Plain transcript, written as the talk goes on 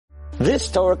This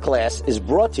Torah class is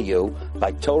brought to you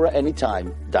by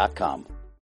TorahAnytime.com.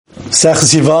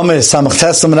 Sechus Yevamah, Samach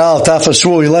Tes Amud Aleph, Taf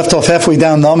Shvuah. We left off halfway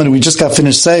down the Amud. We just got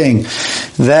finished saying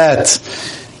that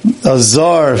a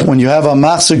zar, when you have a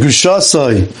machzor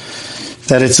gushasai,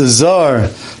 that it's a zar,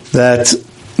 that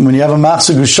when you have a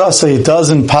machzor gushasai, it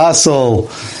doesn't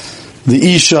passel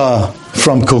the Isha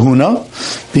from Kahuna,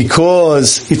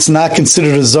 because it's not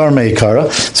considered a zar meikara.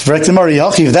 So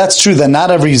if that's true, that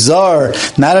not every zar,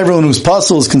 not everyone who's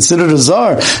puzzle is considered a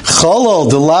zar. Chalal,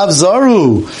 the lav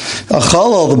zaru, a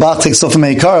chalal, the bach takes off a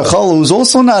meikara. Chalal, who's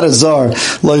also not a zar,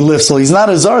 loy lifsel. He's not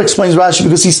a zar, explains Rashi,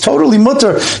 because he's totally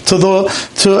mutter to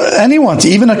anyone, to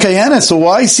even a kayanet. So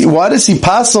why does he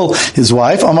puzzle his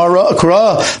wife? Amar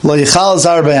kra lo yichal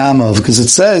zar be'amav, because it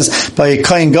says by a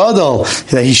kain gadol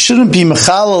that he shouldn't be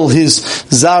mechalal his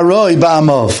zaroi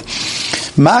ba'amav.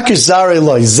 Makish zaroi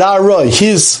loy, zaroi,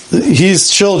 his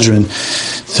children.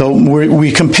 So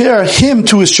we compare him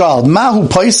to his child. Mahu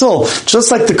paisel,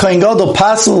 just like the Kohen Gadol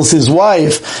pasels his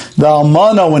wife, the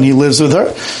almana, when he lives with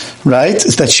her, right?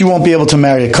 That she won't be able to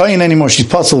marry a Kohen anymore. She's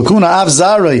pasel kuna av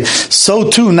zaroi. So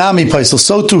too nami paisel.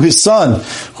 So too his son,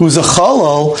 who's a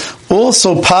chalal,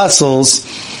 also pasels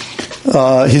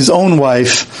his own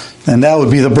wife. And that would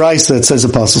be the Bryce that says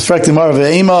apostles. So why don't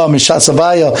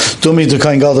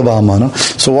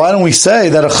we say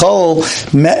that a chol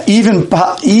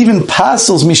even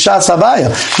passes mishas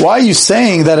havaya? Why are you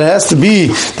saying that it has to be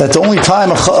that the only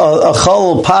time a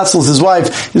chol passes his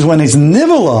wife is when he's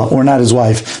nivela, or not his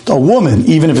wife, a woman,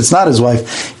 even if it's not his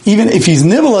wife? Even if he's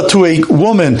nivela to a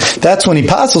woman, that's when he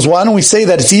passes. Why don't we say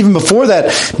that it's even before that?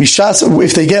 Mishas,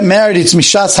 if they get married, it's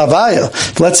mishas havaya.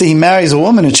 If, let's say he marries a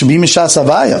woman, it should be mishas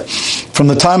havaya from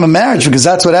the time of marriage, because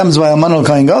that's what happens by Almana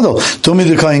Kohen Gadol. Dumi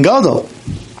the Kohen Gadol.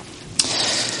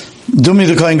 Dumi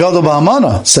the Kohen Gadol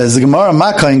ba'amana. Says the Gemara,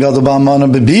 Ma Kohen Gadol ba'amana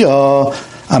b'biyah.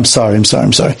 I'm sorry.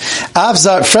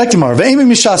 Avzar frektimar ve'emi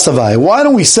mishasavai. Why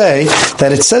don't we say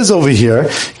that it says over here,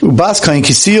 ubas kain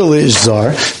kisil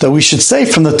ishzar, that we should say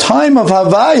from the time of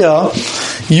havaya,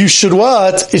 you should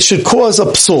what? It should cause a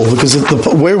psul, because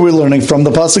where we're learning from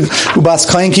the pasuk ubas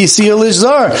kain kisil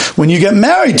ishzar, when you get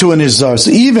married to an ishzar.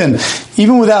 So even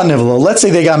without nivela, let's say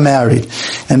they got married,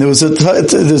 and there was the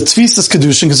tfisas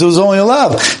kedushin, because it was only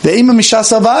allowed. Ve'emi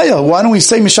mishasavaya. Why don't we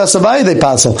say mishasavaya they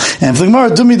passel? And for the Gemara,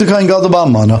 dumi the kain gadol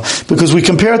ba'amana, because we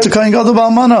compare it to Kohen Gadol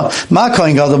ba'almana. Ma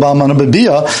Kohen Gadol ba'almana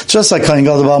b'biyah, just like Kohen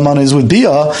Gadol ba'almana is with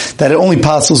biyah, that it only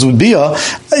passes with biyah,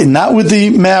 not with the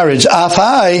marriage.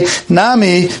 Afai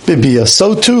nami b'biyah.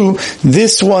 So too,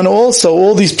 this one also,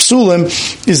 all these psulim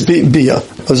is biyah.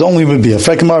 It was only with biyah.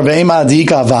 Frekemar ve'ema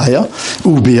adika avaya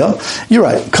ubiyah. You're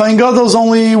right. Kohen Gadol is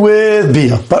only with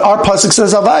biyah, but our pasuk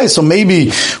says avaya, so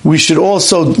maybe we should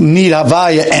also need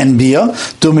havaya and biyah.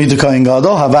 Dumi to Kohen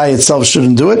Gadol. Havaya itself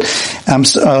shouldn't do it.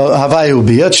 Havaya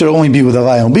ubiyah, it should only be with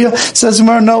Havaya ubiyah. Says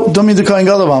Gemara, no, Dumi the Kohen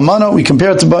Gadol ba'amana. We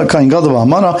compare it to Kohen Gadol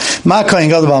ba'amana. Ma Kohen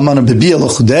Gadol ba'amana b'biyah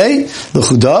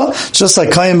l'chudah, just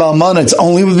like Kohen ba'amana, it's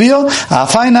only with biyah.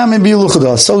 Afai nami biyah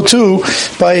l'chudah. So too,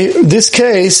 by this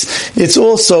case, it's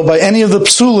also by any of the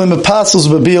psulim apostles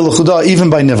b'biyah l'chudah, even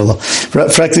by nivela.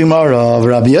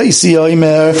 Rabbi Yosi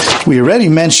Omer, we already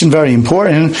mentioned, very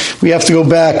important. We have to go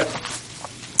back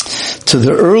to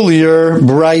the earlier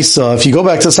Braisa. If you go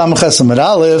back to Samach Tes Amud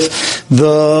Aleph,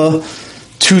 the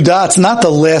two dots, not the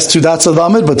last two dots of the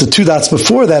Amud, but the two dots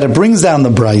before that, it brings down the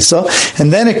Braisa, and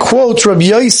then it quotes Rabbi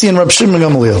Yosi and Rabbi Shimon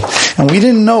Gamliel. And we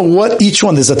didn't know what each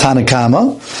one, there's a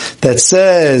Tanakama that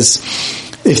says,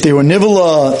 if they were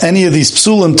nivela, any of these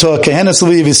psulim to Kehenes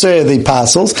Levi Yisrael, they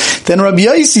passels. Then Rabbi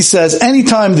Yosi says,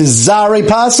 anytime the zare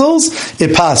passels,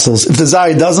 it passels. If the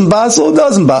zare doesn't passel, it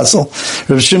doesn't passel.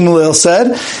 Rabbi Shmuel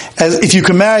said, as if you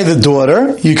can marry the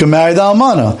daughter, you can marry the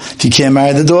almana. If you can't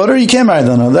marry the daughter, you can't marry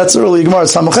the almana. That's early Gemara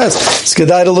Samuches. It's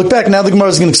Kedai to look back. Now the Gemara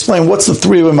is going to explain what's the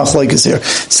three-way machlokes here.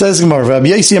 Says Gemara, Rabbi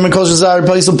Yosi Yemen Kol Zare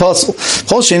Pasel Pasel.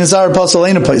 Kol Shein Zare Pasel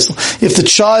Ain't a Pasel. If the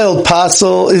child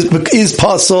pasel is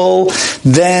pasel,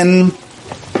 then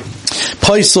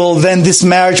this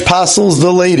marriage pasels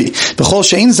the lady. If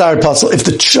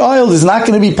the child is not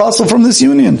going to be pasel from this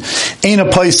union, ain't a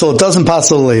paisel, it doesn't pasel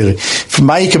the lady. So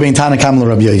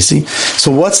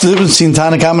what's the difference between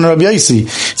Tanakam and Rabbi Yosi?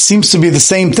 It seems to be the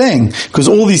same thing, because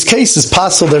all these cases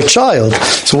pasel their child.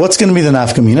 So what's going to be the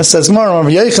nafkamina? Says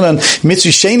Rabbi Yochanan,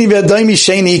 mitzvah sheni ve'adaimi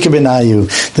sheni ika benayu.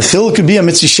 The chil could be a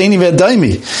mitzvah sheni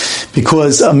ve'adaimi,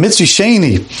 because a mitzvah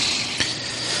sheni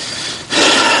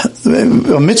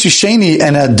a mitzvah sheni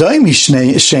and a daimi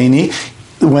sheni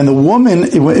when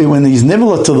he's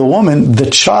nivela to the woman, the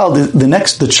child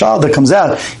that comes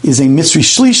out is a Mitzri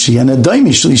Shlishi and a Daimi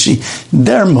Shlishi.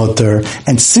 They're mutter,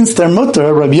 and since they're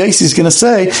mutter, Rabbi Yossi is going to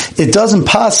say it doesn't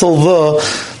passel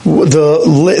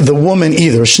the woman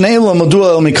either.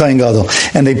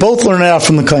 And they both learn it out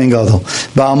from the Kohen Gadol.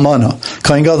 Ba'amana.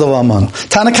 Kohen Gadol ba'amana.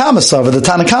 Tanakama Sava, the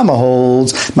Tanakama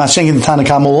holds, Mashenkin the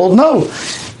Tanakama will hold, no.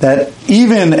 That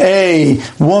even a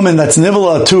woman that's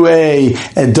nivela to a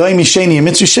doimi sheni, a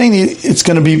mitzvah sheni,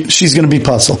 she's going to be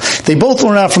puzzle. They both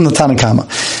learn out from the Tanakama.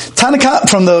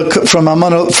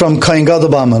 From Kohen Gadol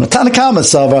ba'amana. Tanakama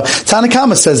Sava.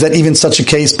 Tanakama says that even such a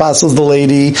case passes the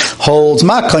lady, holds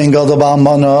ma Kohen Gadol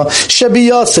ba'amana,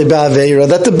 shebiyase ba'aveira,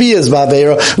 that the bia is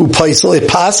ba'aveira, upaisel, it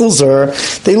passes her.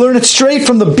 They learn it straight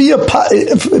from the bia,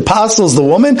 it passes the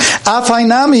woman,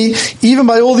 afainami, even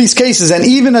by all these cases, and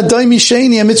even a doimi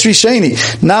sheni, a mitzri sheni,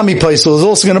 nami paisel is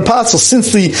also going to passel,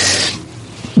 since the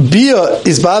bia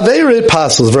is ba'aveira, it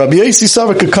passes. Rabbi Yossi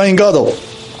Savar Kohen Gadol.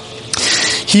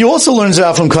 He also learns it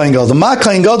out from Kohen Gadol. Ma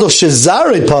Kohen Gadol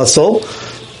shezare pasel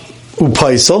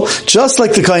upaisel, just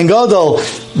like the Kohen Gadol,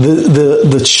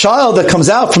 the child that comes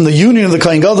out from the union of the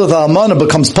Kohen Gadol, the almana,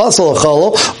 becomes pasel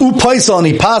achalo upaisel, and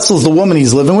he pasels the woman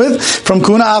he's living with. From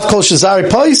kuna afkol shezare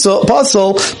pasel.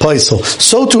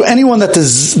 So to anyone that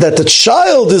the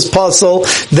child is pasel,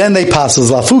 then they pasel.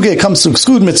 Lafuke comes to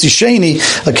exclude mitzvah sheni,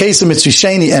 a case of mitzvah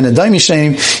sheni and a daimi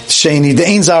sheni, the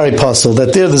ein zare pasel,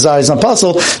 that there the zare is not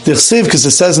pasel. The chsiv, because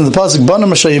it says in the pasuk bana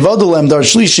mashayivadu lem dar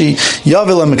shlishi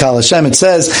yavilem mikal Hashem. It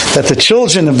says that the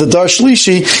children of the dar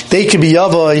shlishi, they could be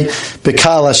yavoi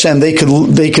bekal Hashem, they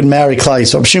could marry Klai.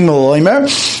 So Rav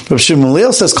Shimon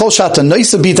Leil says kol shata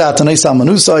noisa bita atanoisa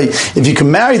almanusai, if you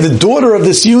can marry the daughter of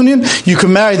this union, you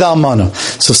can marry the almana.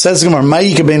 So says Gemara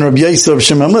ma'ika ben Rabbi Yossi Rav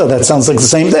Shimon Leil, that sounds like the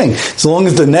same thing, as long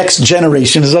as the next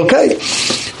generation is okay,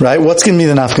 right? What's going to be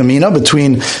the nafkamina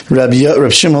between Rav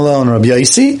Shimon Leil and Rabbi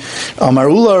Yossi? Amar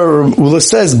Ula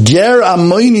says ger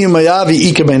amoini mayavi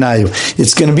ika benayu,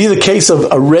 it's going to be the case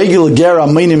of a regular ger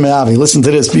amoini mayavi. Listen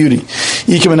to this beauty.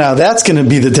 That's going to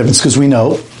be the difference, because we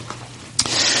know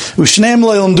they're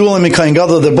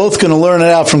both going to learn it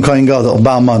out from Kohen Gadol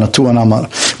ba'amana to an amana.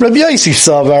 Rabbi Yossi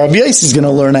is going to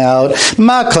learn out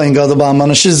ma Kohen Gadol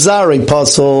ba'amana shezare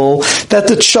pasol, that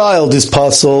the child is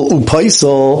pasol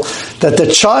upaisol, that the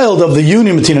child of the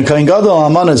union between a Kohen Gadol and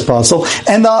amana is pasol,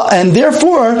 and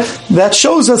therefore that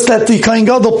shows us that the Kohen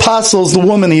Gadol pasels the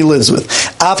woman he lives with.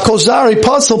 Afkol zare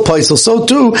pasol paisol. So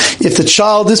too, if the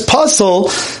child is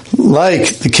pasol,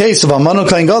 like the case of amana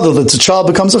Kohen Gadol, that the child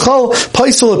becomes a chol,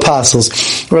 paisol it pasels.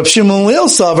 Rav Shimon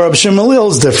Leil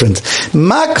is different.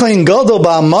 Ma Kohen Gadol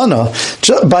ba'amana,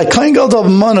 by Kohen Gadol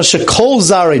ba'amana shekol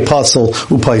zare pasol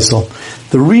upaisol.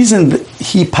 The reason that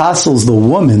he pasels the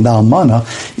woman, the almana,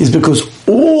 is because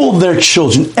all their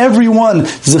children, everyone,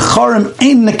 zecharim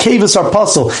ein nekevus are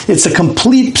pasel. It's a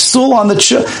complete psul on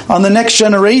the next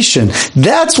generation.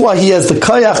 That's why he has the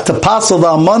koyach to pasel the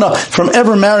almana from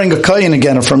ever marrying a kohen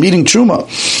again, or from eating truma.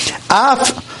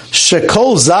 Af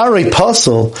shekol zare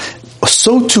pasel.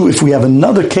 So too, if we have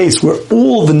another case where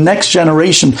all the next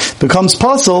generation becomes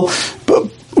pasel,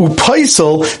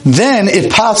 upaisel, then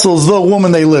it pasels the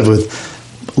woman they live with.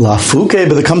 Lafuke,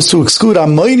 but it comes to exclude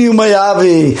amoini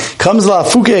umayavi. Comes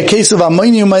lafuke, a case of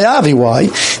amoini umayavi. Why?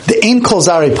 The ein kol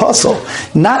zare pasel.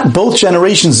 Not both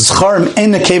generations zcharim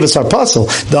and nekevus are pasel.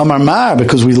 The Amar Mar,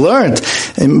 because we learned,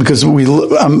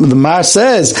 the Mar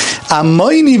says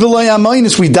amoini v'loy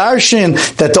amoinis. We darshan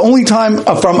that the only time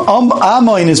from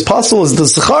amoin is pasel is the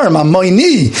zcharim.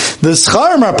 Amoini, the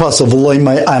zcharim are pasel v'loy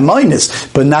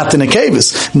amoinis, but not the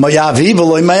nekevus. Mayavi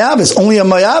v'loy mayavis. Only a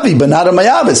mayavi, but not a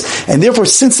mayavis. And therefore,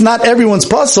 since not everyone's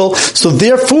puzzle, so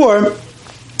therefore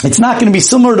it's not going to be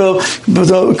similar to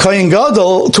the Kohen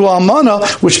Gadol, to Almana,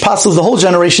 which passes the whole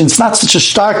generation. It's not such a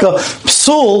starka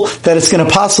psul that it's going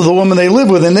to pass the woman they live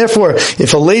with, and therefore,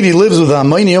 if a lady lives with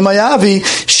Amoini or Mayavi,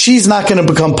 she's not going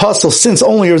to become puzzle, since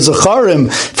only her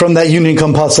Zacharim from that union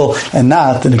come puzzle, and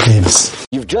not the Nekevus.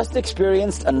 You've just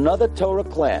experienced another Torah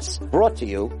class brought to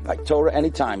you by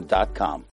TorahAnytime.com.